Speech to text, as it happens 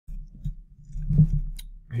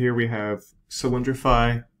here we have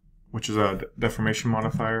Cylindrify, which is a deformation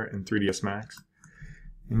modifier in 3ds Max.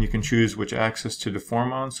 And you can choose which axis to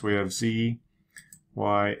deform on. So we have Z,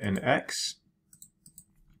 Y, and X.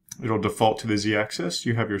 It'll default to the Z axis.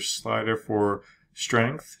 You have your slider for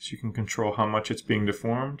strength, so you can control how much it's being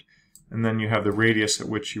deformed. And then you have the radius at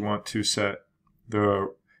which you want to set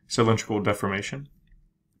the cylindrical deformation.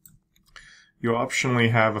 You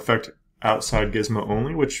optionally have affect outside gizmo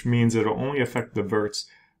only, which means it'll only affect the verts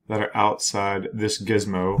that are outside this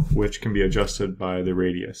gizmo, which can be adjusted by the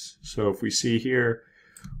radius. So if we see here,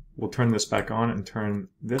 we'll turn this back on and turn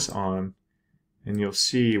this on, and you'll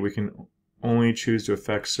see we can only choose to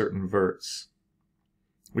affect certain verts,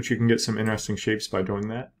 which you can get some interesting shapes by doing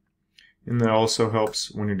that. And that also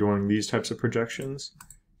helps when you're doing these types of projections,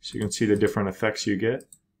 so you can see the different effects you get.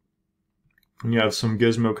 And you have some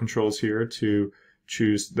gizmo controls here to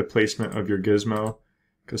choose the placement of your gizmo,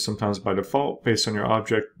 because sometimes by default, based on your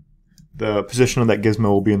object, the position of that gizmo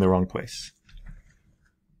will be in the wrong place.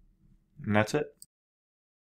 And that's it.